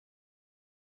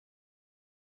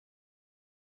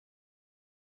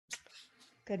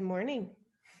Good morning.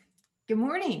 Good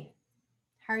morning.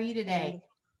 How are you today?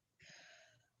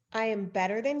 And I am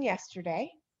better than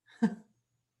yesterday,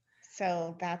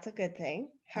 so that's a good thing.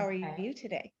 How are you Okay.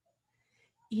 today?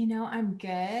 I'm good.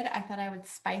 I thought I would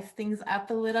spice things up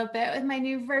a little bit with my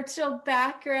new virtual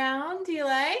background. Do you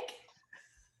like?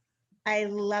 I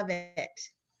love it.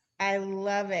 I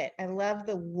love it. I love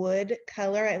the wood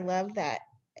color. I love that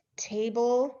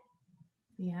table.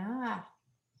 Yeah.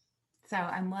 So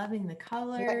I'm loving the What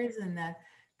colors and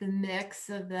the mix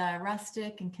of the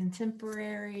rustic and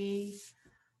contemporary.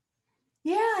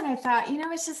 Yeah, and I thought,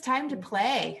 it's just time to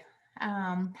play.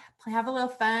 Have a little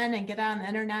fun and get on the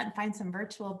internet and find some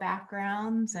virtual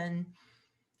backgrounds and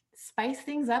spice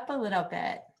things up a little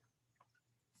bit.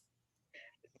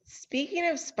 Speaking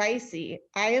of spicy,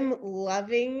 I am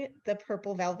loving the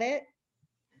purple velvet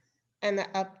and the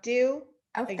updo.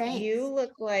 Oh, Like you thanks.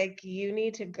 look like you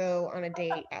need to go on a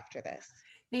date after this.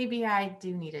 Maybe I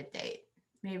do need a date.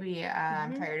 Maybe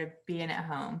I'm Hmm. tired of being at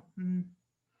home. Hmm.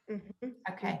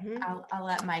 Okay, Hmm. I'll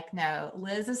let Mike know.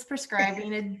 Liz is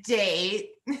prescribing a date.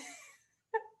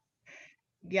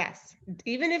 Yes.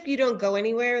 Even if you don't go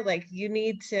anywhere, like you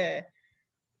need to,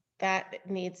 that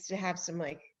needs to have some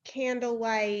like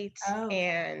candlelight Oh,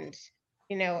 and,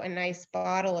 a nice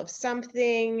bottle of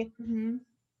something. hmm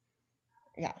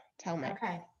Yeah, tell me.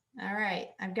 okay. All right,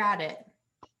 I've got it.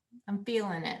 I'm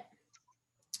feeling it.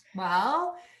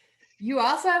 Well, you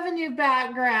also have a new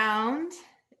background,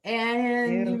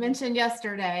 and you Do. mentioned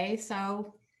yesterday.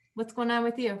 So, what's going on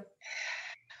with you?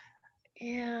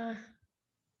 Yeah,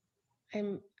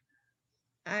 I'm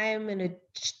I'm gonna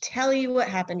tell you what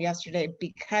happened yesterday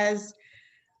because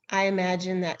I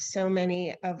imagine that so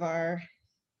many of our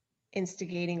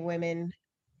instigating women,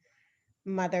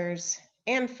 mothers,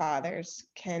 and fathers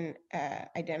can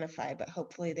identify, but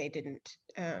hopefully they didn't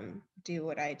do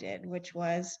what I did, which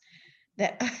was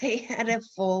that I had a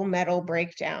full metal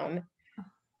breakdown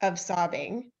of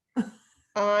sobbing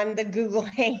on the Google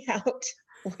Hangout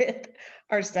with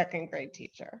our second grade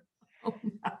teacher. Oh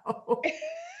no!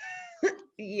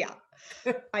 Yeah,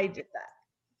 I did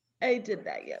that. I did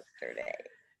that yesterday.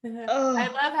 I Oh,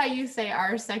 love how you say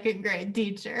our second grade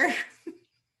teacher.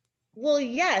 well,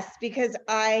 yes, because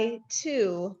I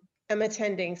too am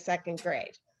attending second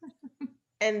grade.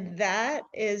 And that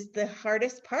is the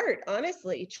hardest part,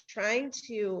 honestly, trying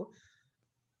to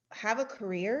have a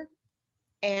career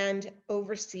and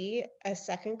oversee a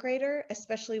second grader,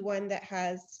 especially one that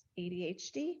has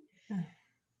ADHD,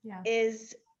 Yeah.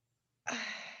 is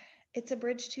it's a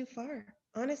bridge too far,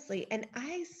 honestly. And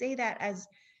I say that as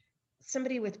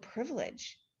somebody with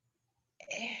privilege.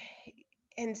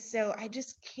 And so I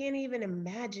just can't even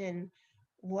imagine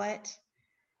what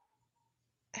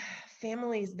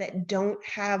families that don't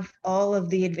have all of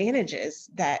the advantages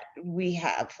that we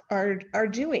have are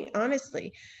doing,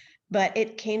 honestly. But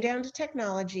it came down to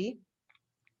technology,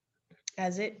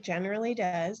 as it generally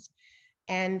does.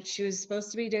 And she was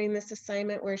supposed to be doing this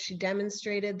assignment where she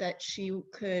demonstrated that she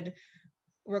could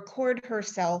record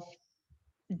herself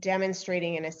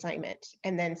demonstrating an assignment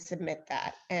and then submit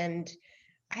that. And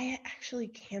I actually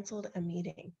canceled a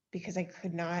meeting because I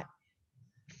could not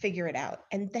figure it out.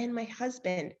 And then my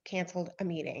husband canceled a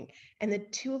meeting, and the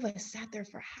two of us sat there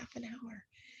for half an hour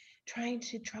trying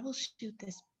to troubleshoot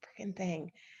this freaking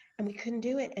thing, and we couldn't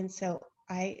do it. And so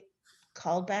I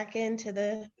called back into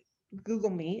the Google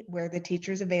Meet where the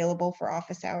teacher's available for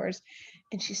office hours.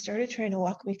 And she started trying to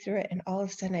walk me through it. And all of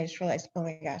a sudden I just realized, oh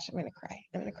my gosh, I'm going to cry.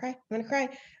 I'm going to cry. I'm going to cry.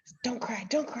 Don't cry.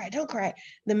 Don't cry. Don't cry.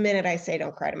 The minute I say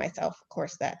don't cry to myself, of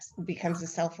course, that becomes a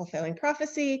self-fulfilling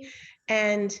prophecy.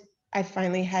 And I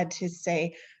finally had to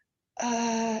say,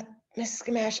 Mrs.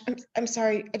 Gamash, I'm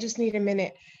sorry. I just need a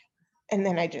minute. And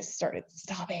then I just started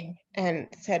sobbing and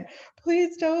said,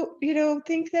 please don't,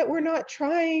 think that we're not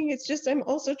trying. It's just, I'm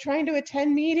also trying to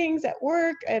attend meetings at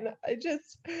work. And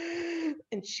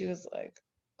and she was like,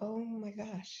 oh my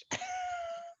gosh.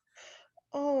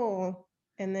 Oh,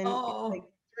 and then like Oh,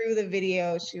 through the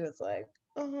video, she was like,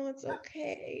 oh, it's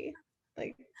okay.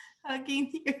 Like,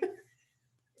 hugging you.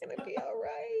 it's gonna be all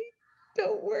right.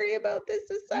 Don't worry about this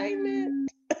assignment.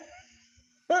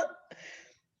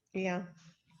 Yeah.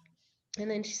 And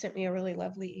then she sent me a really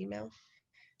lovely email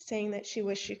saying that she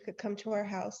wished she could come to our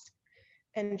house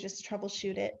and just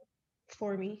troubleshoot it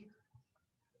for me.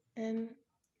 And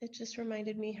it just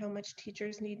reminded me how much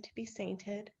teachers need to be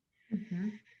sainted. Hmm.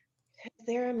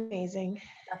 They're amazing.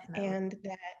 Definitely. And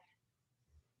that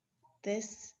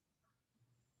this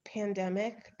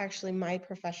pandemic, actually, my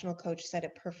professional coach said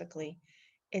it perfectly.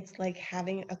 It's like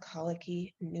having a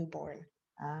colicky newborn.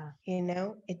 Ah,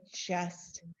 It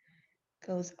just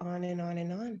goes on and on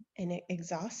and on, and it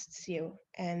exhausts you.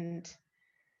 And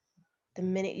the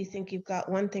minute you think you've got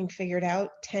one thing figured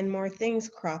out, 10 more things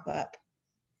crop up.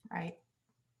 Right.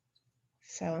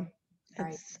 So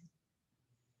Right.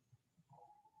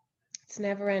 it's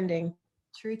never ending.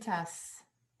 True tests.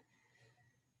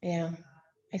 Yeah.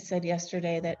 I said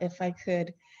yesterday that if I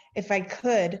could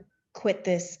quit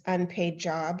this unpaid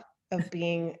job of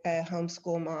being a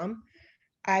homeschool mom,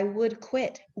 I would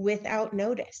quit without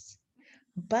notice.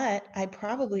 But I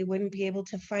probably wouldn't be able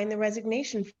to find the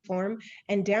resignation form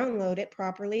and download it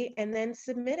properly and then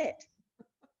submit it.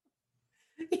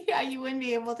 Yeah, you wouldn't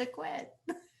be able to quit.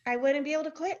 I wouldn't be able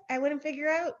to quit. I wouldn't figure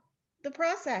out the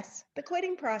process, the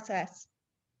quitting process.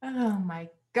 Oh my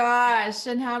gosh.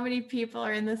 And how many people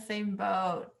are in the same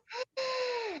boat?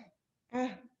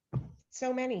 Ah,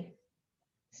 so many.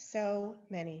 So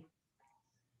many.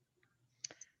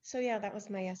 So yeah, that was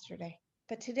my yesterday.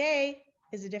 But today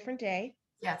is a different day,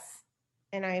 Yes.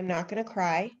 and I am not going to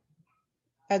cry,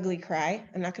 ugly cry.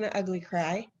 I'm not going to ugly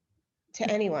cry to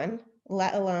anyone,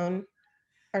 let alone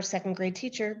our second grade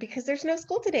teacher, because there's no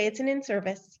school today. It's an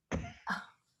in-service.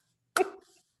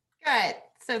 Good.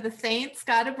 So the Saints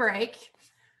got a break.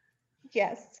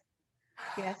 Yes.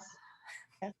 Yes.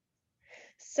 Yes.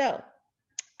 So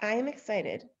I am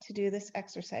excited to do this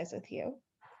exercise with you,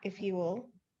 if you will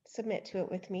submit to it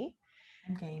with me.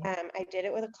 Okay. I did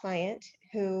it with a client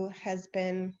who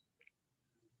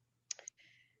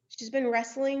she's been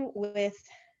wrestling with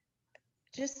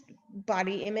just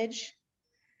body image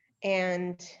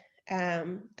and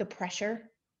the pressure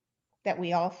that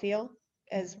we all feel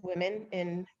as women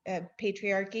in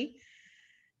patriarchy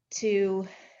to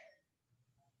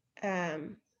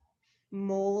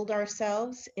mold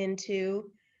ourselves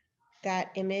into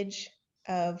that image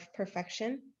of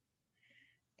perfection.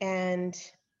 And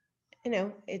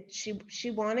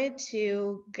she wanted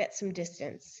to get some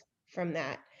distance from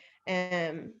that.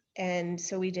 And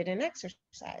so we did an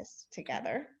exercise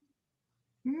together.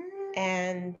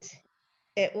 And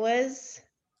it was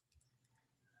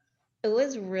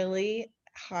really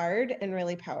hard and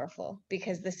really powerful,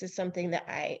 because this is something that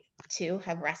I too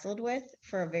have wrestled with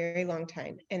for a very long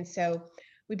time. And so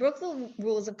we broke the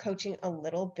rules of coaching a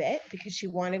little bit, because she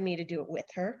wanted me to do it with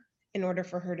her in order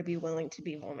for her to be willing to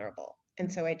be vulnerable.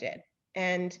 And so I did.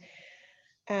 And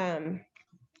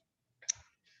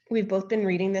we've both been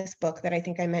reading this book that I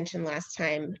think I mentioned last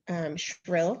time,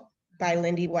 Shrill by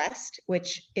Lindy West,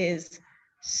 which is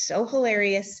so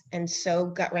hilarious and so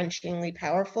gut-wrenchingly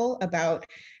powerful about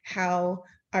how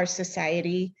our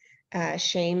society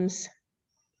shames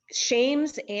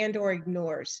and or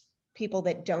ignores people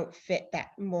that don't fit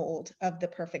that mold of the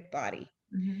perfect body.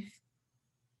 Mm-hmm.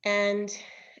 And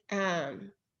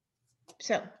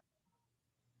so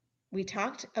we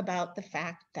talked about the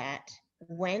fact that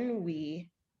when we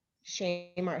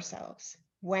shame ourselves,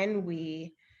 when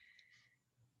we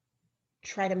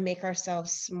try to make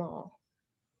ourselves small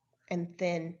and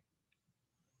thin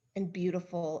and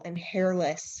beautiful and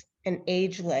hairless and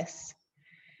ageless,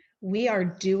 we are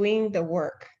doing the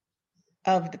work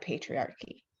of the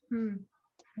patriarchy.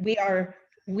 We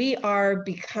are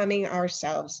becoming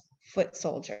ourselves foot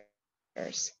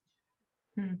soldiers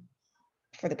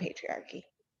for the patriarchy.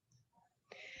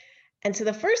 And so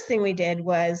the first thing we did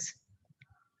was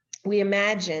we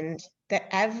imagined that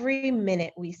every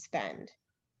minute we spend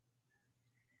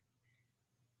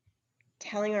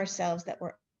telling ourselves that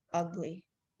we're ugly,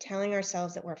 telling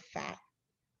ourselves that we're fat,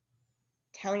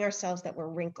 telling ourselves that we're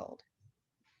wrinkled,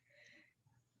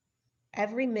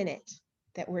 every minute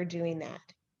that we're doing that,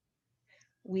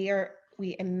 we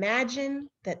imagine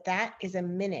that that is a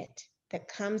minute that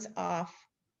comes off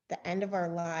the end of our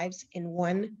lives in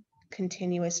one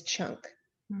continuous chunk.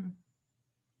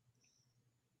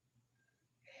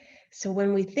 So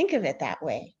when we think of it that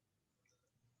way,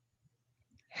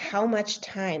 how much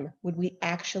time would we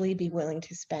actually be willing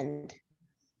to spend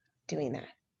doing that?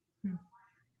 It's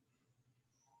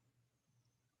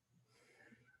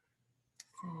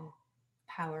a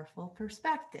powerful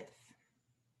perspective.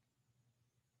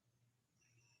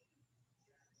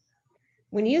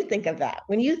 When you think of that,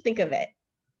 when you think of it,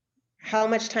 how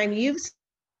much time you've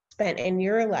spent in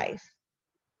your life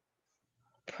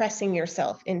pressing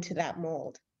yourself into that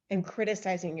mold and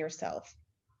criticizing yourself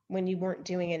when you weren't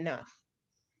doing enough.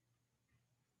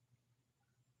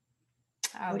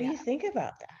 What do you think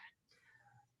about that?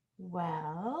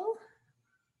 Well,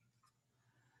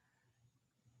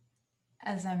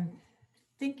 as I'm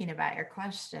thinking about your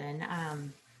question,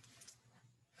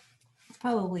 it's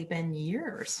probably been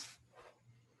years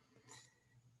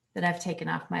that I've taken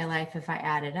off my life if I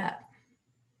add it up.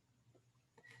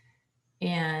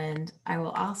 And I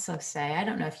will also say, I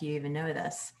don't know if you even know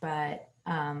this, but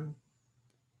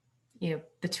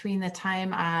between the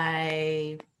time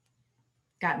I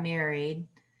got married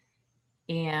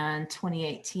and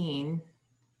 2018,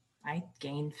 I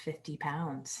gained 50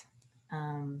 pounds.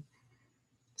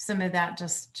 Some of that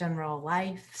just general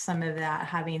life, some of that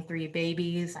having 3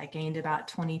 babies. I gained about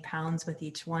 20 pounds with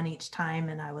each one each time,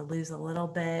 and I would lose a little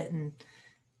bit and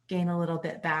gain a little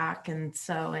bit back. And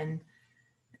so in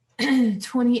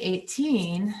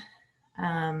 2018,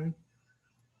 I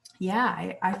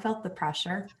felt the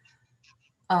pressure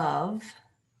of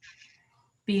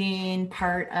being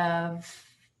part of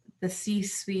the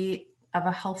C-suite of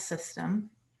a health system.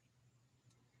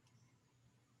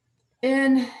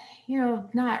 And,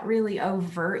 not really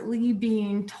overtly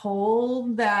being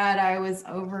told that I was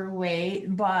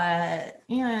overweight, but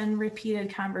in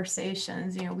repeated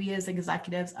conversations, we as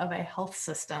executives of a health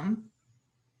system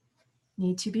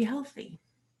need to be healthy.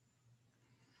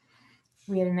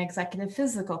 We had an executive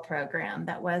physical program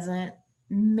that wasn't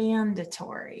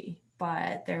mandatory,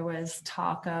 but there was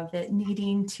talk of it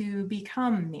needing to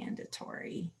become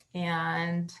mandatory.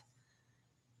 And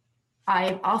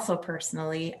I also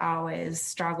personally always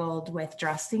struggled with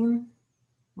dressing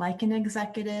like an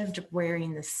executive,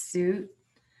 wearing the suit.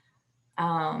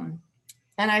 And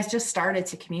I just started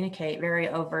to communicate very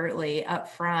overtly up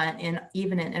front, and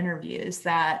even in interviews,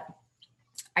 that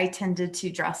I tended to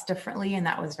dress differently, and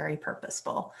that was very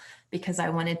purposeful because I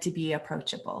wanted to be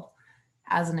approachable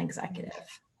as an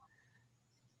executive.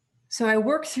 So I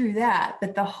worked through that,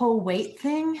 but the whole weight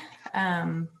thing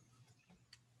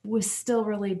was still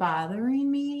really bothering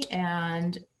me.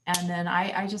 And then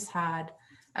I just had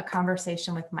a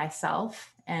conversation with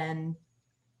myself and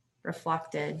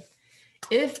reflected,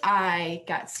 if I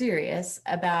got serious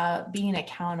about being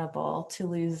accountable to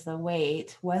lose the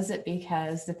weight, was it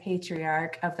because the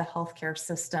patriarch of the healthcare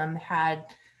system had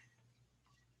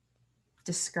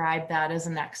described that as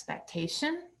an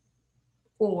expectation?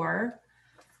 Or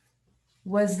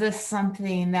was this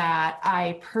something that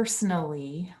I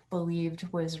personally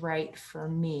believed was right for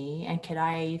me? And could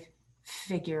I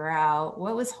figure out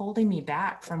what was holding me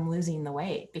back from losing the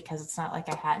weight? Because it's not like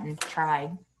I hadn't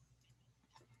tried.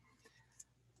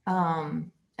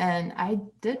 And I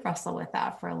did wrestle with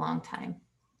that for a long time.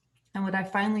 And what I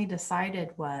finally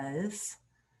decided was,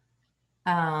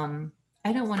 I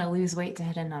don't want to lose weight to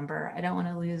hit a number. I don't want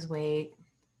to lose weight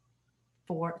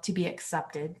to be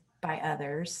accepted by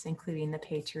others, including the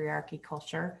patriarchy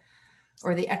culture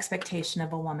or the expectation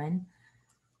of a woman.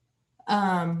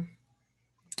 I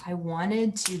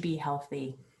wanted to be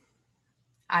healthy.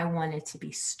 I wanted to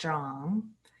be strong.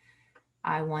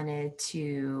 I wanted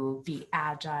to be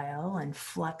agile and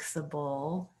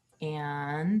flexible.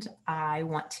 And I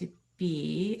want to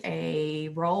be a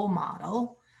role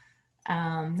model,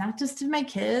 not just to my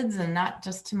kids and not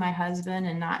just to my husband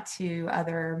and not to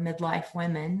other midlife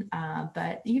women,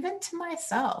 but even to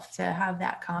myself, to have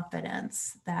that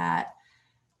confidence that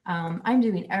I'm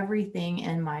doing everything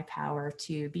in my power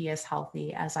to be as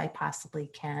healthy as I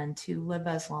possibly can, to live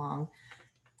as long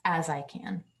as I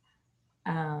can.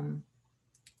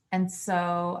 And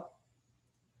so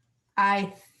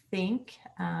I think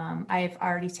I've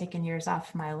already taken years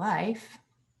off my life,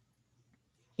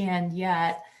 and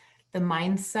yet the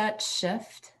mindset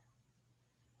shift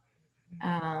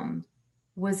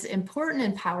was important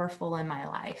and powerful in my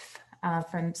life.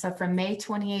 From May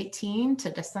 2018 to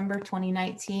December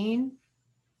 2019,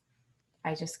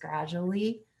 I just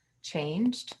gradually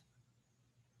changed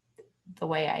the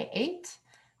way I ate,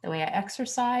 the way I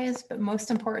exercised, but most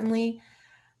importantly,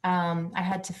 I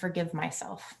had to forgive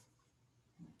myself.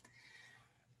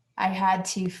 I had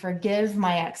to forgive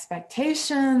my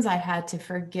expectations. I had to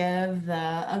forgive the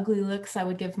ugly looks I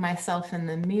would give myself in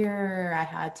the mirror. I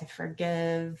had to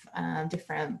forgive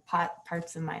different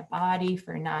parts of my body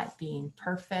for not being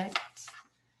perfect.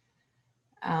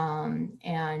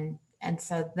 And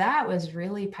so that was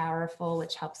really powerful,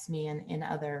 which helps me in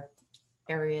other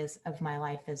areas of my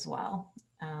life as well.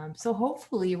 So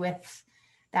hopefully with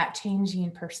that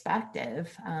changing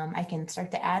perspective, I can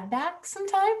start to add back some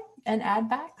time and add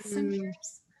back some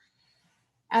years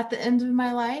at the end of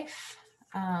my life,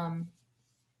 and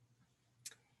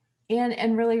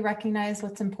really recognize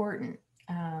what's important.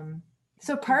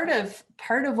 So part of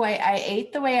why I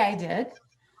ate the way I did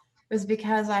was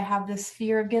because I have this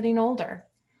fear of getting older.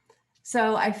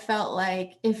 So I felt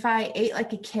like if I ate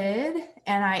like a kid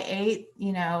and I ate,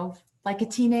 like a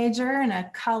teenager and a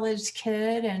college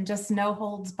kid and just no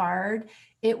holds barred,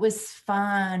 it was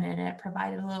fun and it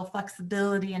provided a little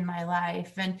flexibility in my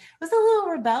life and was a little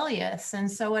rebellious.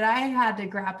 And so what I had to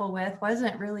grapple with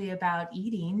wasn't really about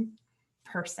eating.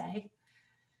 per se.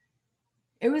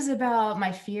 It was about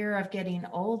my fear of getting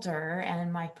older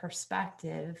and my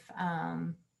perspective.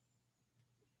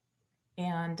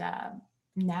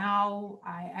 Now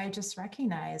I just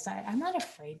recognize I'm not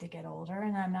afraid to get older,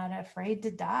 and I'm not afraid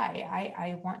to die.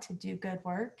 I want to do good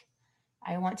work.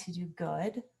 I want to do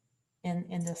good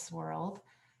in this world.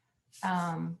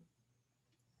 And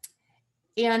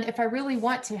if I really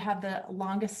want to have the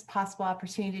longest possible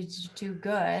opportunity to do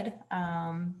good,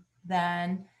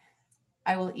 then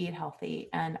I will eat healthy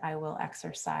and I will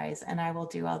exercise and I will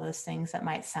do all those things that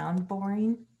might sound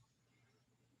boring.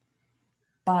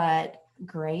 But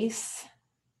grace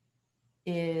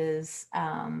is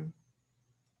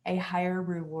a higher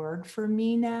reward for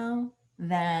me now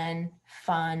than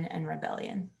fun and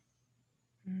rebellion.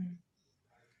 Mm.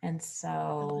 And I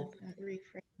so love that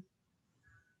reframe.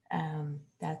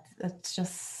 that's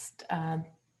just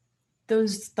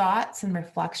those thoughts and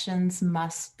reflections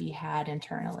must be had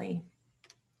internally.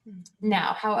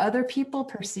 Now, how other people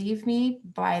perceive me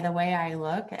by the way I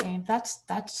look, I mean,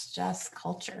 that's just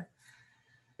culture.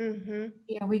 Mm-hmm.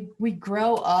 Yeah, we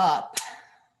grow up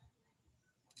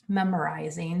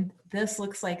memorizing this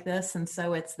looks like this, and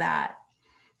so it's that.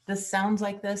 This sounds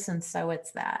like this, and so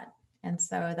it's that. And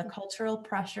so the cultural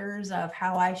pressures of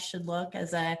how I should look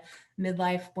as a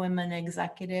midlife women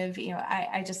executive,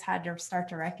 I just had to start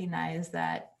to recognize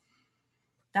that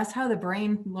that's how the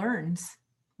brain learns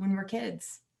when we're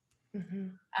kids.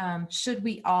 Mm-hmm. Should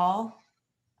we all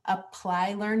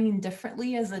apply learning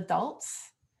differently as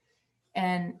adults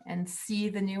and see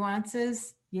the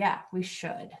nuances? Yeah, we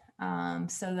should.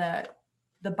 So that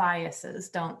the biases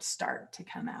don't start to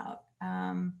come out.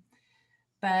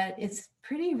 But it's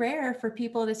pretty rare for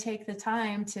people to take the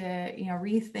time to,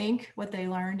 rethink what they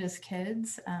learned as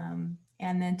kids, and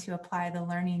then to apply the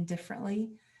learning differently.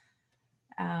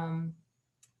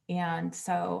 And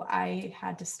so I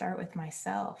had to start with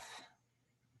myself.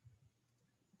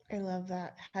 I love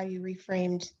that, how you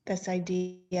reframed this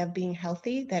idea of being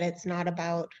healthy, that it's not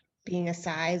about being a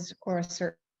size or a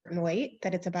certain weight,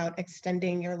 that it's about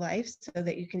extending your life so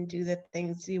that you can do the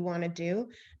things you want to do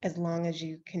as long as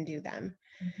you can do them.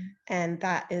 Mm-hmm. And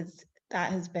that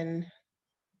has been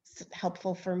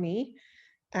helpful for me.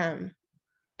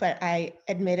 But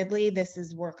admittedly, this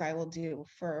is work I will do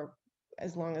for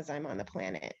as long as I'm on the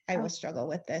planet. I will struggle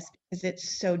with this because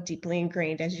it's so deeply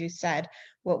ingrained, as you said,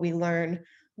 what we learn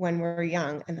when we're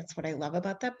young. And that's what I love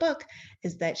about that book,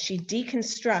 is that she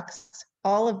deconstructs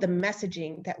all of the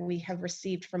messaging that we have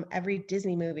received from every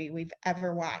Disney movie we've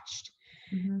ever watched.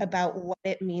 Mm-hmm. About what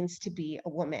it means to be a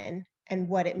woman and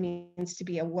what it means to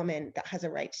be a woman that has a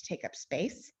right to take up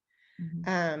space.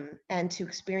 Mm-hmm. And to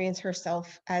experience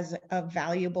herself as a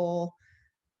valuable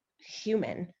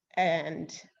human.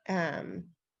 And mm-hmm.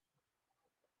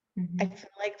 I feel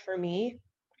like for me,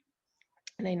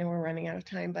 and I know we're running out of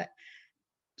time, but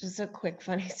just a quick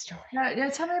funny story. No,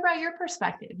 tell me about your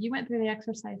perspective. You went through the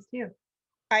exercise too.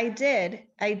 I did.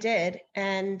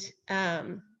 And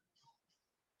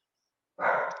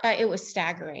it was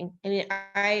staggering. I mean,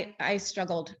 I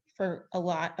struggled for a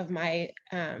lot of my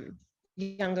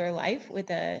younger life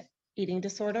with a eating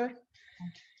disorder.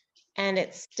 And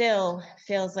it still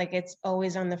feels like it's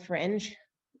always on the fringe,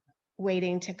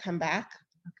 waiting to come back.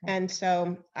 Okay. And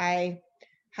so I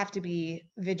have to be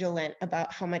vigilant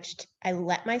about how much I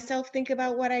let myself think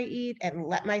about what I eat and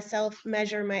let myself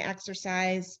measure my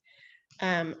exercise.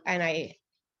 And I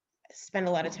spend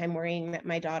a lot of time worrying that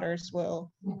my daughters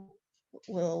will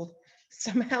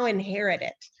somehow inherit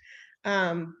it.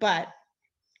 But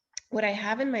what I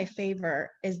have in my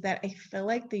favor is that I feel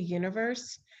like the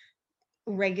universe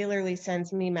regularly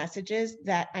sends me messages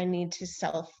that I need to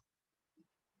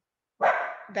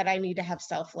have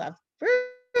self-love.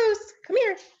 Bruce, come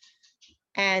here.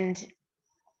 And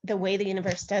the way the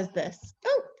universe does this,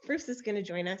 Bruce is going to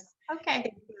join us.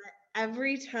 Okay.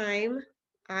 Every time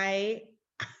I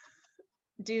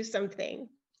do something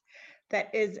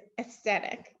that is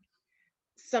aesthetic,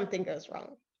 something goes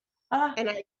wrong.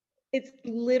 And it's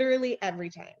literally every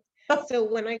time. So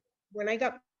when I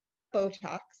got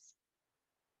Botox,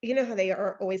 you know how they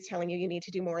are always telling you need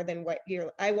to do more than what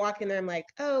I walk in there, I'm like,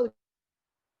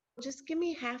 just give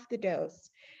me half the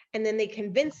dose. And then they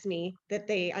convince me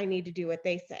that I need to do what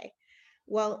they say.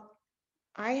 Well,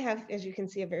 I have, as you can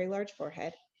see, a very large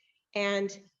forehead.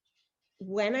 And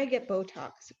when I get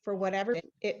Botox, for whatever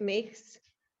it makes,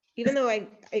 even though I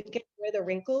get rid of the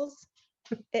wrinkles,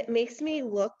 it makes me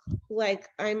look like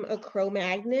I'm a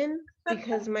Cro-Magnon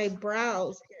because my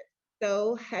brows get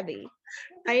so heavy.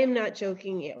 I am not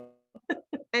joking you.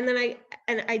 And then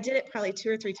I did it probably 2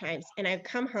 or 3 times, and I've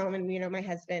come home, and my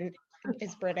husband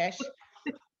is British,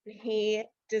 He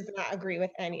does not agree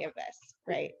with any of this,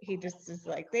 right? He just is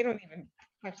like, they don't even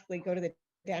practically go to the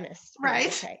dentist in the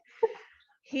Right. UK.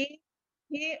 He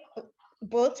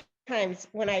both times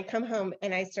when I come home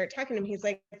and I start talking to him, he's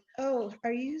like, "Oh,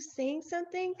 are you saying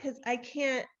something? Because I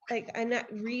can't, like, I'm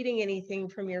not reading anything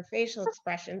from your facial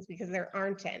expressions because there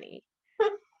aren't any."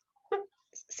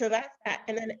 So that's that.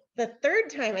 And then the third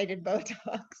time I did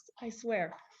Botox, I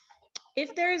swear,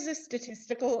 if there is a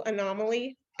statistical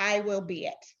anomaly, I will be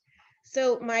it.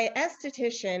 So my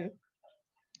esthetician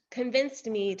convinced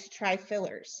me to try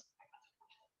fillers.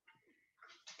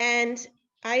 And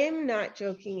I am not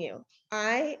joking you.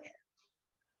 I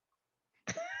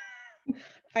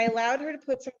allowed her to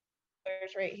put some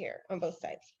fillers right here on both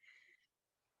sides.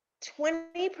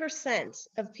 20%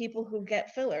 of people who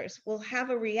get fillers will have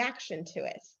a reaction to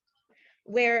it,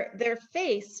 where their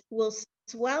face will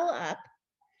swell up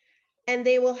and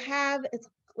they will have, it's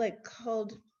like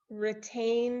called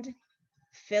retained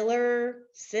filler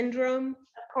syndrome.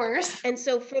 Of course. And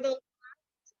so for the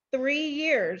 3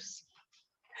 years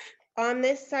on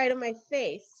this side of my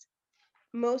face,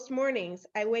 most mornings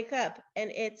I wake up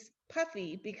and it's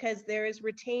puffy because there is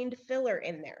retained filler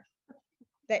in there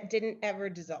that didn't ever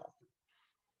dissolve.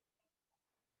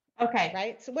 Okay.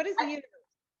 Right? So what is the universe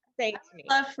saying to me?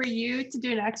 Love for you to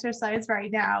do an exercise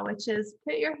right now, which is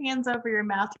put your hands over your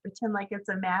mouth, pretend like it's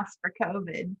a mask for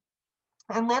COVID,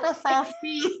 and let us all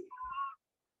see.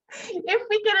 If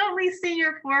we could only see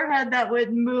your forehead, that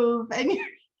would move, and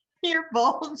your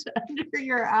bulge under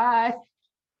your eye.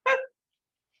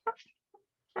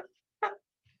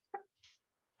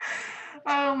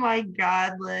 Oh my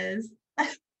God, Liz.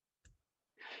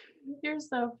 You're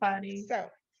so funny.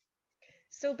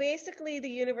 So basically the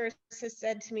universe has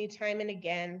said to me time and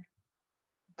again,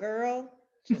 girl,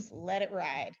 just let it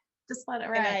ride. Just let it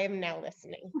And I ride. am now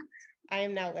listening. I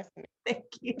am now listening. Thank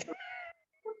you.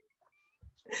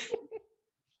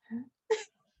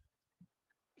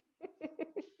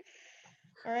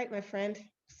 All right, my friend.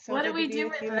 So What do good we to be do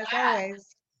with with you as that?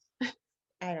 always.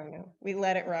 I don't know. We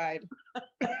let it ride.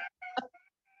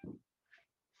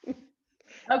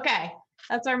 Okay,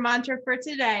 that's our mantra for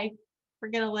today. We're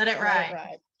gonna let it Let ride. it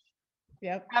ride.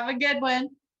 Yep. Have a good one.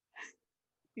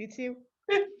 You too.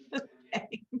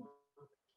 Okay.